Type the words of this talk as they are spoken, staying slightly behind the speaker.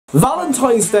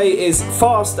Valentine's Day is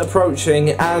fast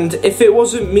approaching, and if it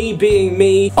wasn't me being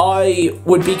me, I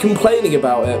would be complaining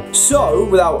about it. So,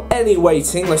 without any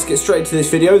waiting, let's get straight to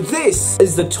this video. This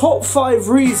is the top 5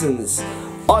 reasons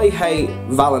I hate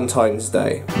Valentine's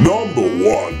Day. Number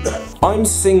 1. I'm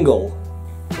single.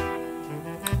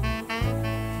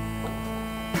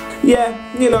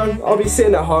 Yeah, you know, I'll be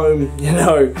sitting at home, you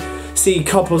know, see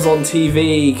couples on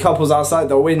TV, couples outside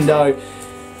the window.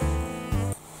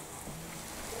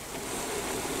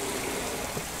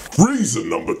 Reason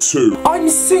number 2. I'm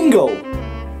single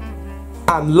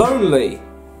and lonely.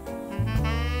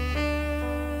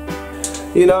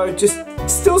 You know, just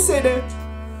still sitting there,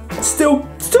 still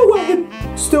waiting,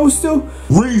 still.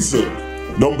 Reason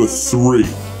number 3.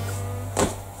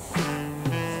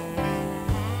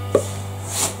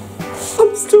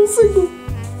 I'm still single.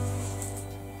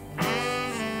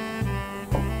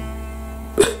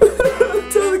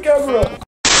 Turn the camera.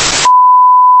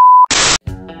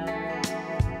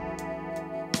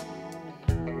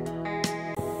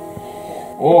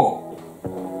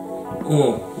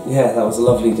 Yeah, that was a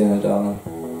lovely dinner, darling.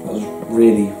 That was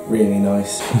really, really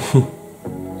nice.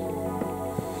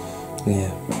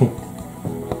 Yeah.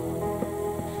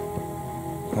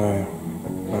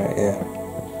 Alright, yeah.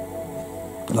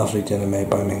 Lovely dinner made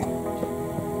by me.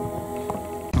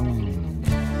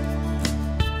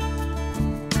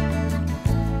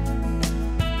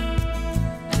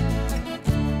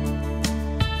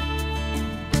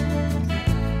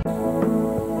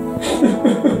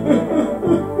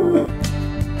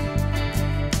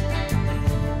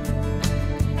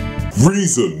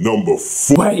 Reason number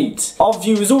 4. Wait! Our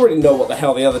viewers already know what the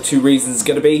hell the other 2 reasons are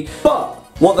going to be, but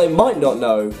what they might not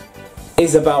know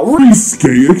is about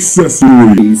risque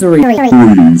accessories.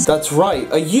 That's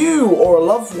right. Are you or a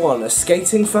loved one a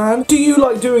skating fan? Do you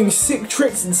like doing sick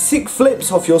tricks and sick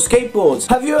flips off your skateboards?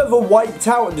 Have you ever wiped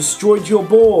out and destroyed your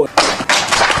board?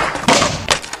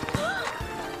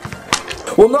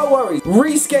 Well, no worries.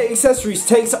 Reskate Accessories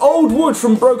takes old wood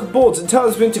from broken boards and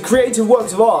turns them into creative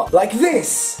works of art, like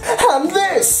this and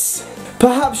this.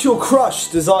 Perhaps your crush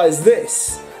desires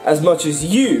this as much as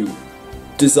you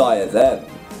desire them.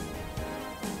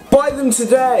 Buy them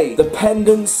today. The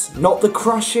pendants, not the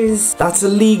crushes. That's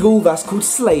illegal, that's called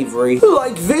slavery.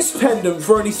 Like this pendant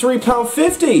for only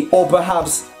 £3.50. Or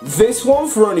perhaps this one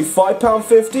for only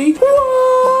 £5.50.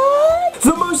 What?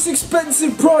 The most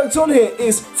expensive product on here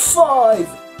is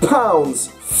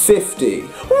 £5.50.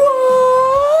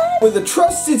 What? With a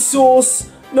trusted source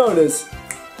known as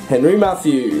Henry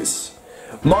Matthews.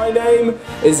 My name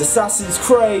is Assassin's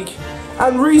Craig,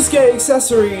 and Reskate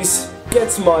Accessories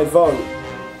gets my vote.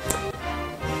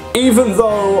 Even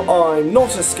though I'm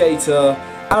not a skater,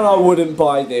 and I wouldn't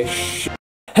buy this shit.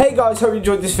 Hey guys, hope you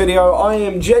enjoyed this video. I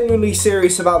am genuinely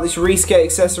serious about this Reskate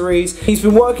Accessories. He's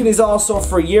been working his ass off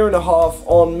for 1.5 years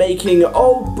on making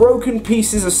old broken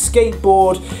pieces of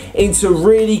skateboard into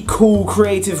really cool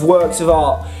creative works of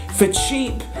art for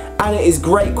cheap, and it is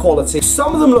great quality.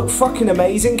 Some of them look fucking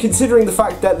amazing considering the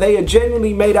fact that they are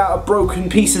genuinely made out of broken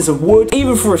pieces of wood.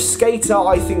 Even for a skater,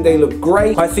 I think they look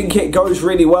great. I think it goes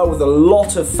really well with a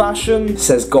lot of fashion,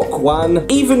 says Gokwan.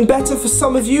 Even better for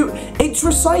some of you, it's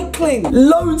recycling.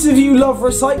 Loads of you love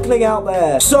recycling out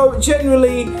there. So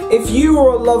generally, if you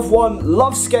or a loved one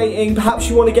love skating, perhaps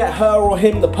you want to get her or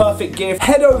him the perfect gift,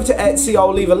 head over to Etsy.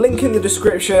 I'll leave a link in the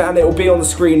description and it will be on the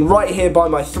screen right here by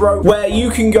my throat, where you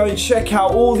can go and check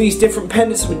out all these different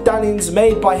pendants and medallions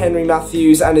made by Henry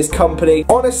Matthews and his company.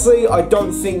 Honestly, I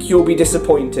don't think you'll be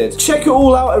disappointed. Check it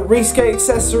all out at Reskate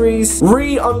Accessories,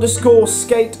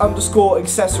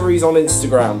 re_skate_accessories on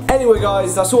Instagram. Anyway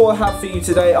guys, that's all I have for you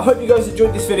today. I hope you guys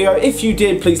enjoyed this video. If you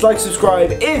did, please like,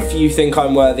 subscribe if you think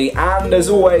I'm worthy, and as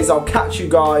always, I'll catch you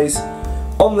guys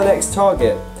on the next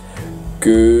target.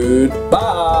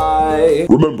 Goodbye.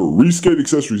 Remember, Reskate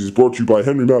Accessories is brought to you by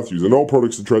Henry Matthews, and all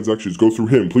products and transactions go through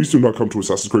him. Please do not come to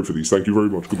Assassin's Creed for these. Thank you very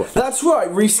much. Goodbye. That's right,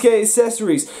 Reskate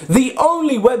Accessories. The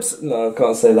only website... No, I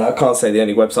can't say that. I can't say the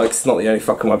only website, 'cause it's not the only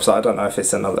fucking website. I don't know if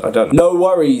it's another... I don't know. No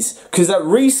worries, because at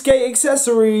Reskate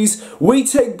Accessories, we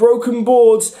take broken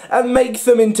boards and make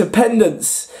them into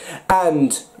pendants.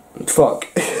 And... Fuck.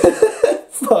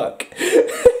 Fuck.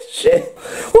 Shit.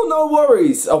 Well, no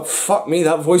worries. Oh, fuck me,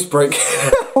 that voice break.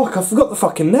 Fuck, I forgot the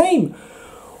fucking name.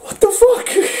 What the fuck?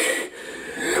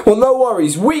 Well, no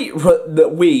worries. Oh,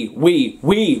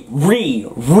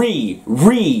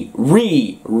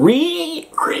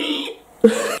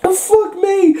 fuck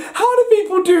me. How do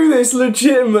people do this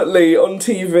legitimately on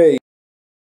TV?